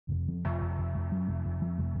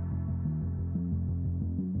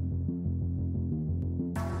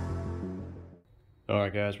All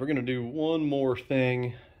right, guys, we're gonna do one more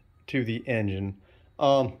thing to the engine.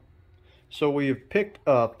 So we've picked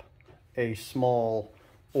up a small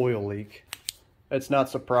oil leak. It's not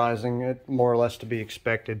surprising, it's more or less to be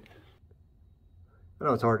expected. I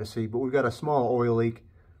know it's hard to see, but we've got a small oil leak.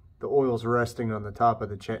 The oil's resting on the top of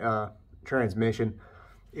the transmission.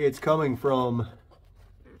 It's coming from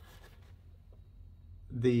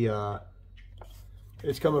the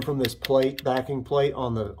it's coming from this plate, backing plate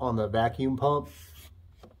on the vacuum pump.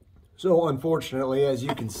 So unfortunately, as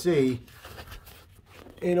you can see,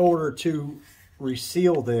 in order to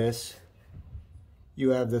reseal this, you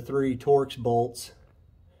have the 3 Torx bolts,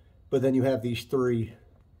 but then you have these 3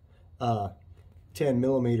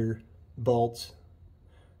 10mm bolts.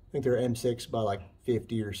 I think they're M6 by like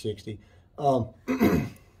 50 or 60.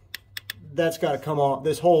 That's got to come off.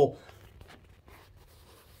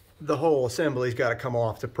 The whole assembly's got to come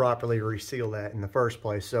off to properly reseal that in the first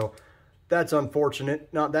place. So that's unfortunate.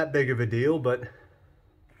 Not that big of a deal, but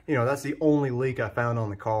you know, that's the only leak I found on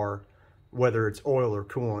the car, whether it's oil or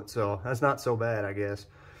coolant. So that's not so bad, I guess.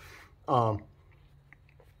 But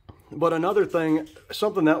another thing,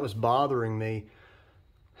 something that was bothering me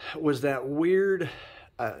was that weird,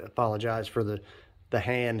 I apologize for the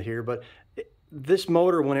hand here, but this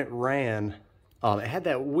motor, when it ran, it had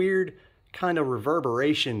that weird kind of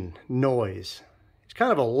reverberation noise. It's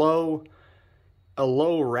kind of a low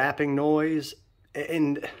rapping noise,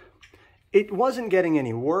 and it wasn't getting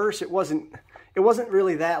any worse. It wasn't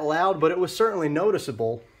really that loud, but it was certainly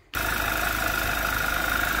noticeable.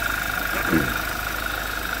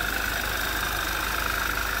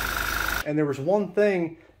 And there was one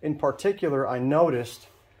thing in particular I noticed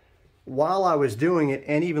while I was doing it,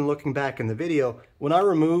 and even looking back in the video, when I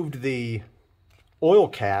removed the oil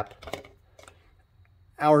cap,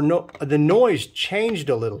 the noise changed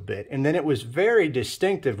a little bit, and then it was very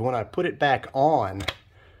distinctive when I put it back on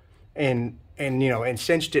and you know, and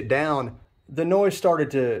cinched it down. The noise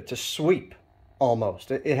started to sweep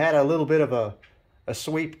almost. It had a little bit of a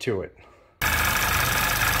sweep to it.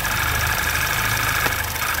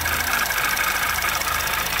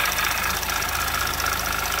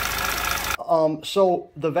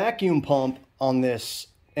 So the vacuum pump on this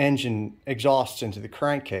engine exhausts into the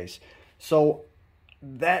crankcase. So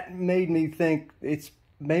that made me think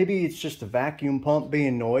maybe it's just a vacuum pump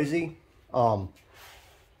being noisy.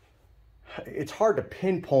 It's hard to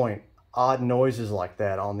pinpoint odd noises like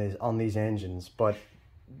that on these engines, but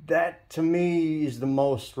that to me is the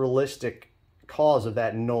most realistic cause of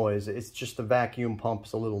that noise. It's just the vacuum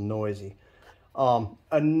pump's a little noisy.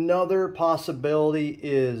 Another possibility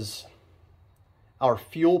is our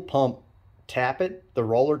fuel pump tappet, the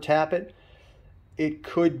roller tappet. It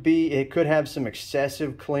could have some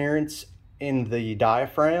excessive clearance in the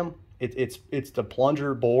diaphragm. It's the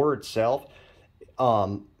plunger bore itself,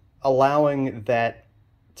 allowing that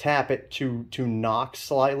tappet to knock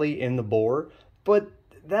slightly in the bore. But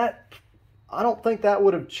that, I don't think that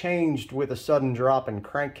would have changed with a sudden drop in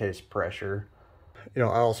crankcase pressure. You know,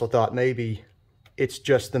 I also thought maybe it's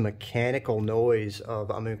just the mechanical noise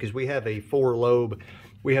of, I mean, because we have a four lobe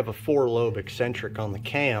eccentric on the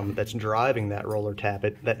cam that's driving that roller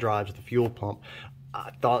tappet that drives the fuel pump.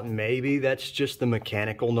 I thought maybe that's just the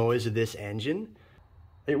mechanical noise of this engine.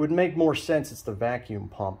 It would make more sense it's the vacuum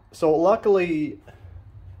pump. So luckily,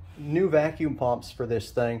 new vacuum pumps for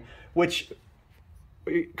this thing, which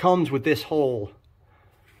comes with this hole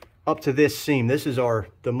up to this seam. This is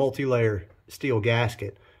the multi-layer steel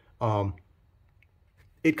gasket.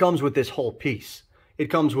 It comes with this whole piece.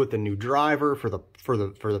 It comes with the new driver for the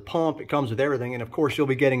pump. It comes with everything, and of course you'll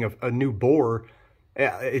be getting a new bore.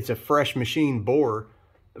 It's a fresh machine bore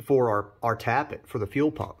for our tappet for the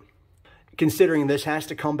fuel pump. Considering this has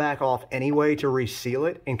to come back off anyway to reseal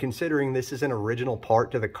it, and considering this is an original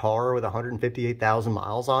part to the car with 158,000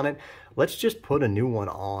 miles on it, let's just put a new one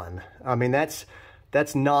on. I mean, that's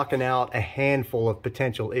knocking out a handful of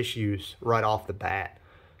potential issues right off the bat.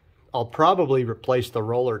 I'll probably replace the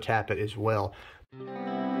roller tappet as well.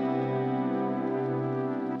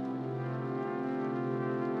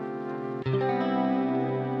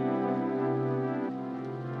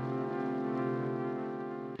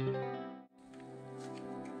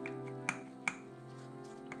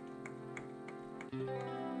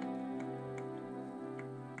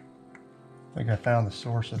 I think I found the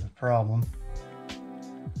source of the problem.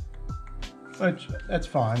 But that's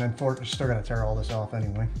fine. Unfortunately, still got to tear all this off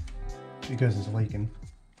anyway because it's leaking.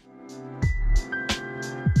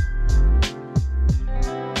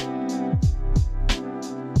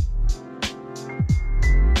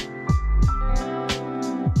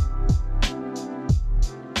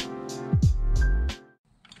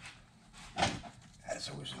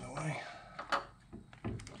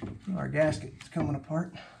 gasket is coming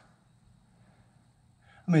apart.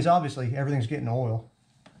 I mean, it's obviously everything's getting oil,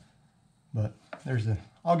 but there's the,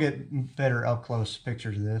 I'll get better up close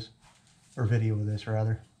pictures of this, or video of this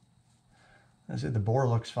rather. I said the bore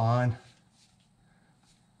looks fine.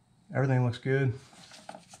 Everything looks good.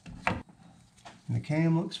 And the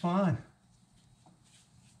cam looks fine.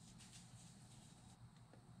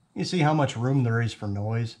 You see how much room there is for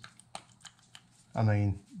noise? I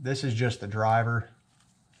mean, this is just the driver.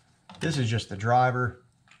 This is just the driver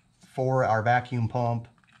for our vacuum pump.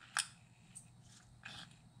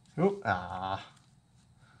 Oop, dang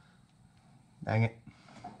it.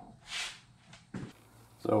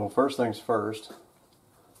 So first things first,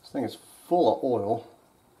 this thing is full of oil.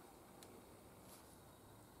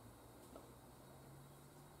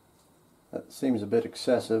 That seems a bit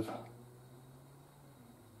excessive.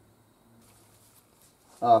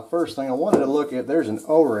 First thing I wanted to look at, there's an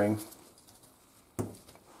O-ring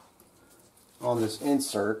on this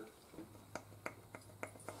insert.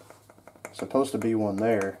 Supposed to be one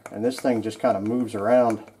there, and this thing just kind of moves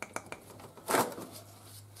around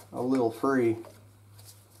a little free.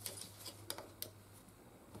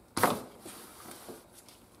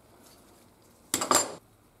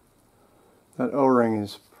 That O-ring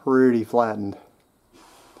is pretty flattened.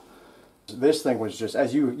 This thing was just,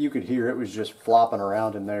 as you could hear, it was just flopping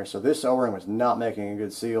around in there. So this O-ring was not making a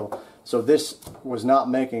good seal. So this was not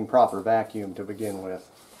making proper vacuum to begin with.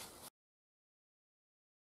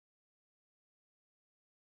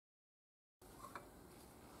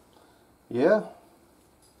 Yeah.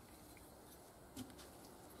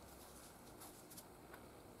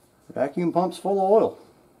 Vacuum pump's full of oil.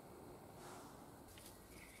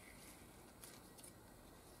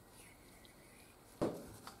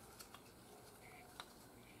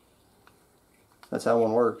 That's how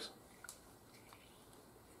one works.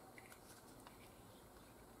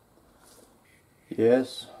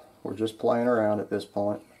 Yes, we're just playing around at this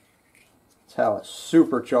point. That's how a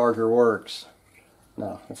supercharger works.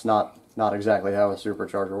 No, it's not exactly how a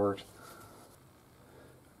supercharger works.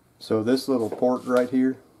 So this little port right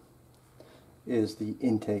here is the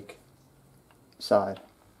intake side.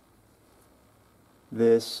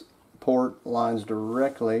 This port lines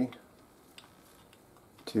directly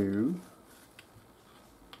to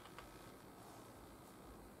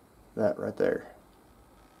that right there.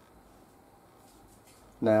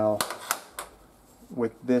 Now,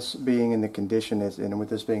 with this being in the condition it's in, and with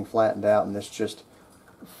this being flattened out and this just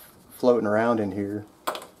floating around in here,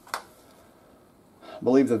 I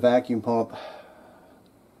believe the vacuum pump,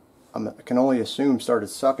 I can only assume, started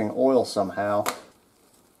sucking oil somehow.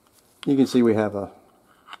 You can see we have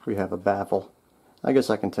a baffle. I guess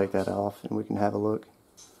I can take that off and we can have a look.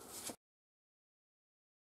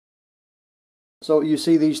 So you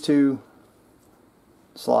see these two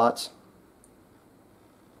slots.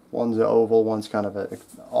 One's an oval, one's kind of an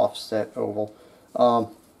offset oval.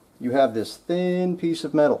 You have this thin piece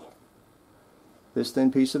of metal. This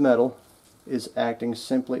thin piece of metal is acting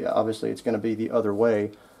simply, obviously it's going to be the other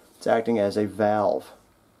way, it's acting as a valve.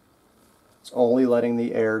 It's only letting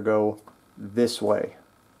the air go this way,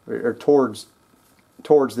 or towards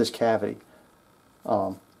this cavity.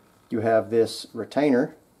 You have this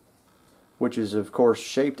retainer, which is of course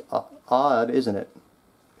shaped odd, isn't it?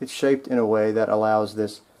 It's shaped in a way that allows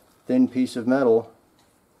this thin piece of metal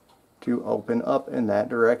to open up in that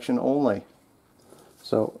direction only.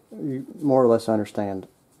 So you more or less understand,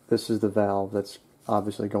 this is the valve that's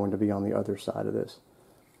obviously going to be on the other side of this.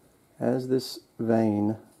 As this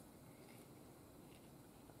vane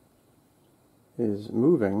is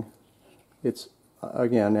moving, it's,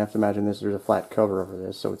 again, you have to imagine this, there's a flat cover over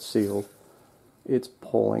this, so it's sealed. It's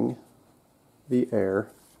pulling the air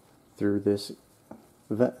through this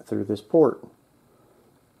port,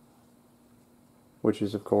 which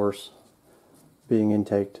is of course being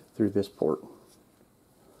intaked through this port.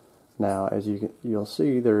 Now, as you'll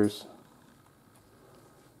see,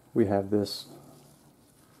 we have this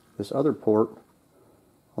other port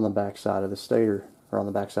on the back side of the stator, or on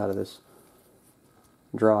the back side of this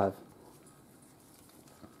drive.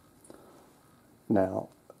 Now,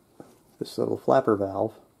 this little flapper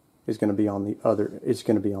valve is going to be on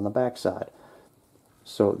the back side.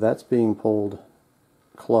 So that's being pulled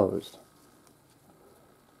closed.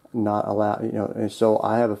 Not allowed, and so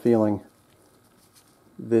I have a feeling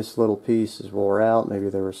this little piece is wore out. Maybe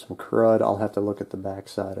there was some crud. I'll have to look at the back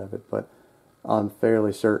side of it, but I'm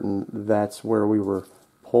fairly certain that's where we were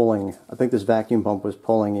pulling. I think this vacuum pump was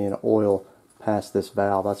pulling in oil past this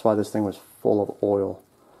valve. That's why this thing was full of oil,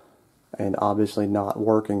 and obviously not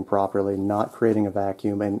working properly, not creating a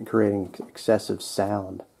vacuum, and creating excessive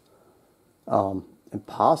sound. and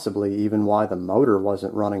possibly even why the motor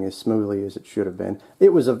wasn't running as smoothly as it should have been.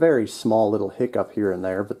 It was a very small little hiccup here and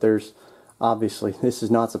there, but there's obviously, this is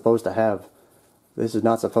not supposed to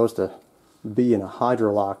be in a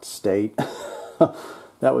hydrolocked state.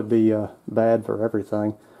 That would be bad for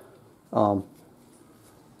everything. So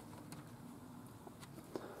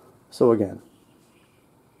again,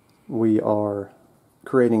 we are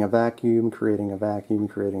creating a vacuum, creating a vacuum,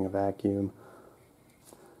 creating a vacuum.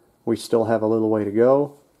 We still have a little way to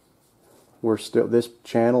go. This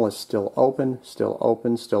channel is still open, still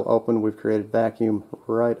open, still open. We've created vacuum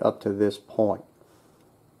right up to this point.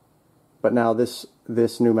 But now this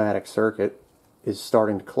pneumatic circuit is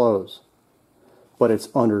starting to close, but it's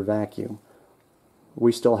under vacuum.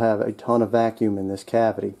 We still have a ton of vacuum in this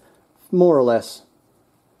cavity, more or less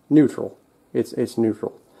neutral. It's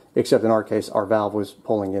neutral, except in our case, our valve was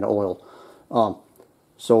pulling in oil.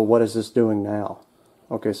 So what is this doing now?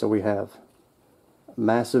 Okay, so we have a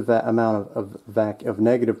massive amount of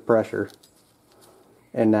negative pressure,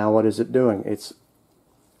 and now what is it doing? It's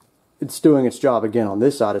doing its job again. On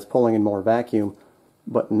this side, it's pulling in more vacuum,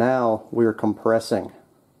 but now we're compressing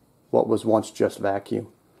what was once just vacuum,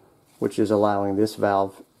 which is allowing this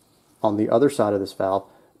valve on the other side of this valve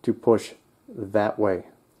to push that way.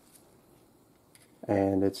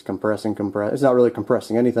 And it's compressing. It's not really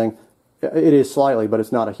compressing anything. It is slightly, but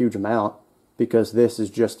it's not a huge amount, because this is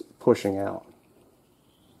just pushing out.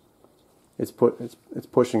 It's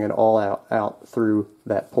pushing it all out through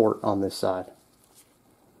that port on this side.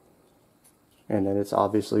 And then it's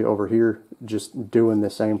obviously over here just doing the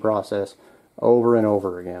same process over and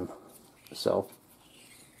over again. So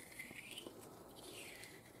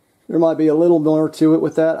there might be a little more to it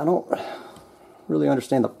with that. I don't really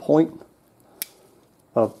understand the point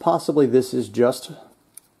of possibly this is just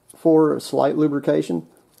for slight lubrication.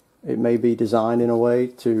 It may be designed in a way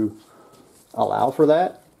to allow for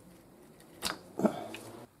that.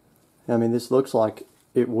 I mean, this looks like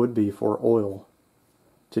it would be for oil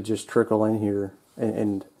to just trickle in here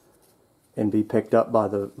and be picked up by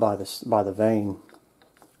the vein.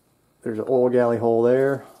 There's an oil galley hole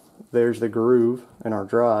there. There's the groove in our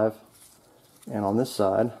drive, and on this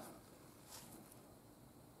side,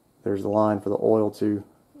 there's the line for the oil to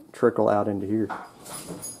trickle out into here.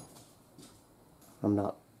 I'm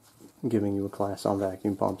not giving you a class on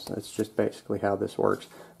vacuum pumps. That's just basically how this works.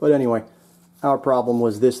 But anyway, our problem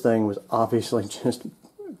was this thing was obviously just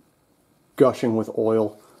gushing with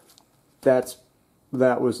oil. That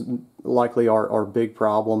was likely our big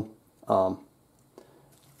problem. And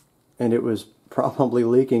it was probably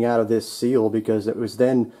leaking out of this seal because it was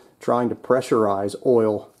then trying to pressurize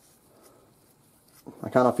oil. I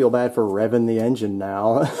kind of feel bad for revving the engine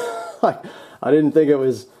now. I didn't think it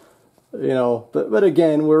was, you know, but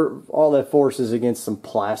again, we're all that force is against some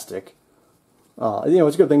plastic. You know,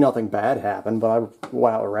 it's a good thing nothing bad happened, but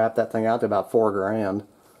I wrapped that thing out to about $4 grand. You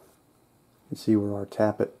can see where our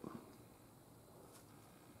tappet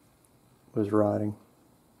was riding.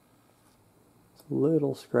 It's a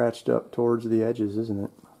little scratched up towards the edges, isn't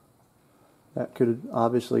it? That could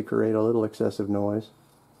obviously create a little excessive noise.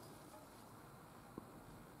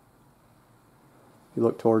 If you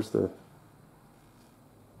look towards the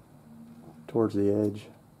edge,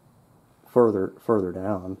 further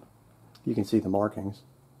down, you can see the markings.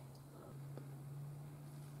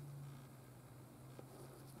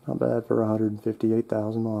 Not bad for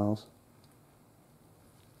 158,000 miles.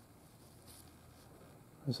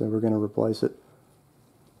 So we're going to replace it.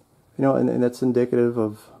 You know, and that's indicative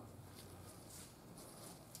of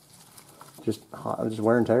just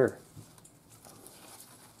wear and tear.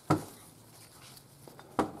 It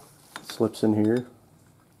slips in here.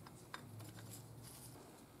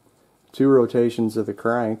 2 rotations of the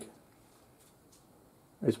crank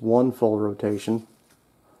is 1 full rotation,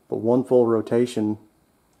 but 1 full rotation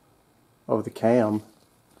of the cam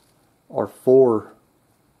are 4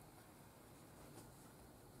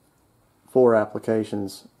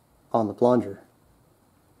 applications on the plunger.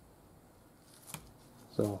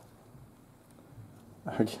 So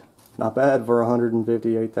not bad for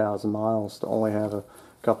 158,000 miles to only have a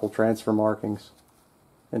couple transfer markings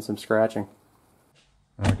and some scratching.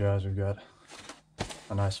 Alright guys, we've got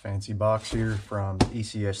a nice fancy box here from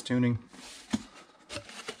ECS Tuning.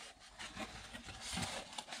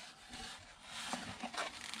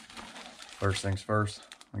 First things first,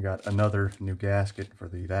 we got another new gasket for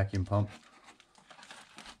the vacuum pump.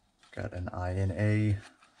 Got an INA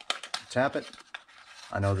tappet.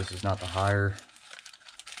 I know this is not the higher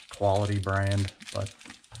quality brand, but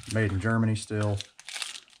made in Germany still.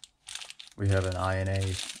 We have an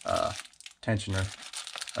INA tensioner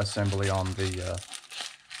assembly on the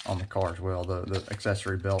on the car as well, the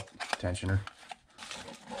accessory belt tensioner.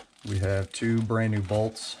 We have 2 brand new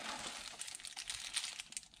bolts,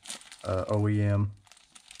 OEM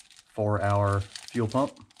 4-hour fuel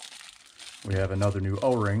pump. We have another new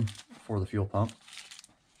O-ring for the fuel pump.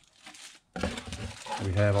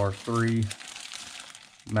 We have our 3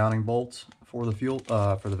 mounting bolts for the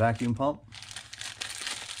for the vacuum pump.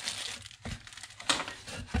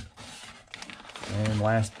 And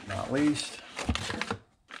last but not least,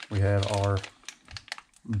 we have our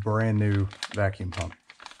brand new vacuum pump,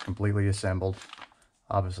 completely assembled.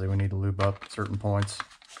 Obviously we need to lube up at certain points.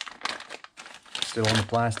 Still on the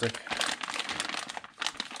plastic.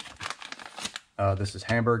 This is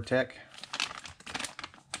Hamburg Tech.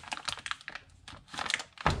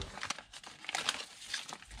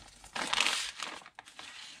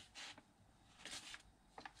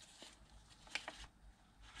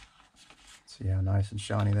 See how nice and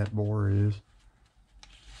shiny that bore is.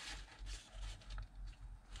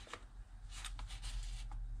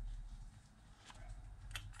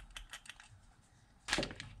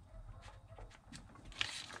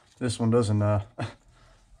 This one doesn't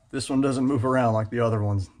this one doesn't move around like the other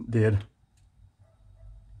ones did.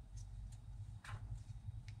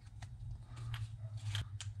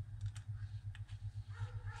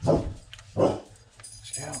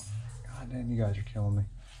 Scout. God damn, you guys are killing me.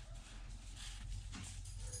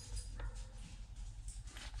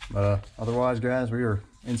 But otherwise, guys, we are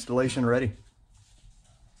installation ready.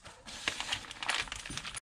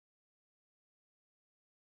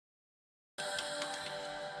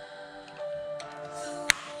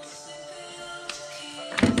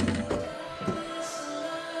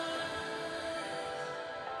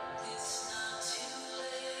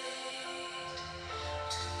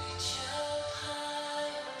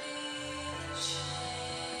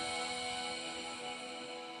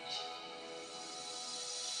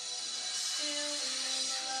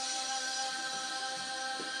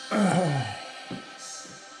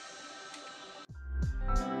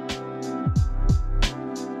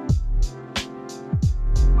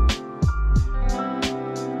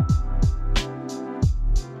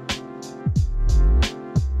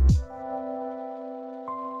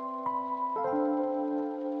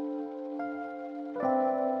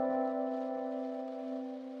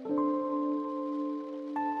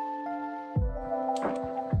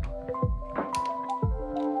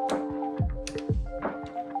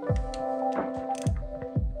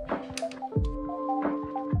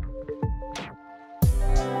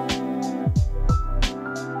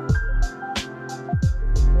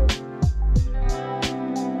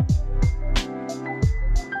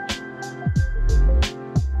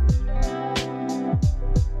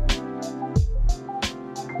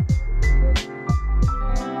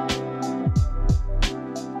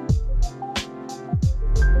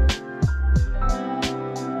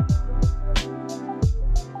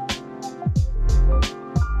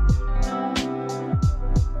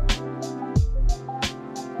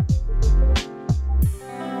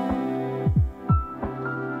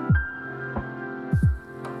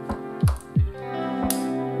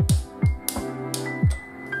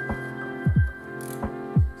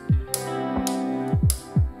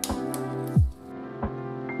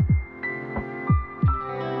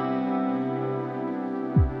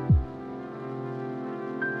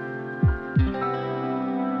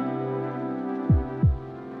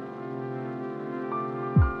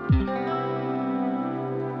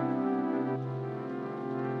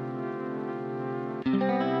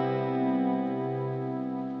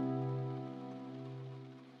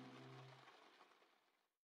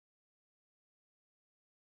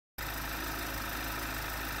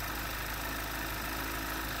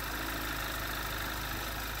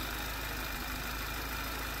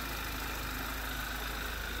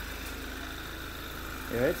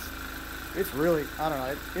 Yeah, it's really, I don't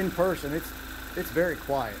know, in person it's very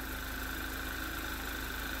quiet.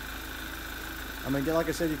 I mean, like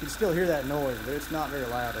I said, you can still hear that noise, but it's not very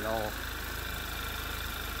loud at all.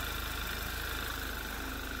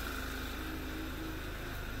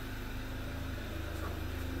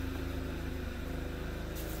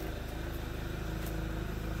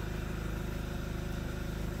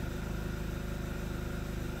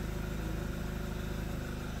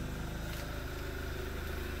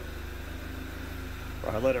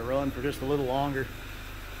 I let it run for just a little longer.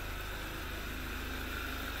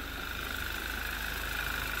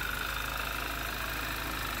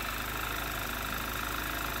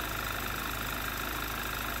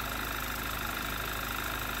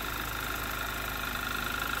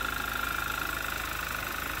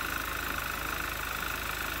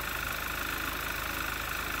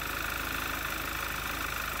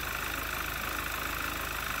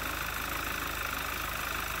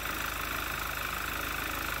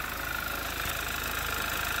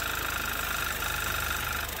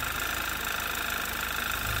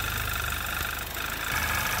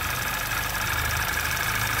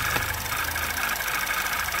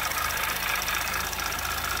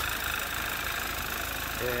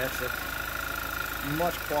 Yeah, it's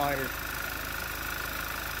much quieter.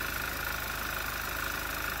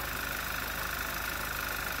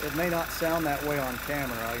 It may not sound that way on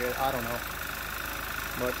camera, I don't know.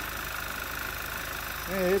 But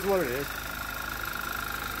yeah, it is what it is.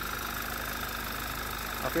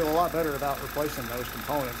 I feel a lot better about replacing those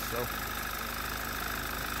components, so.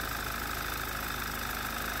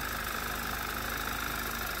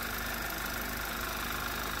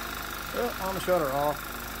 Well, on the shutter off.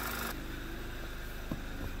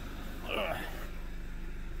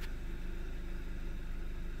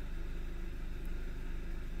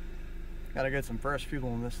 Gotta get some fresh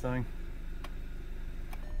fuel in this thing.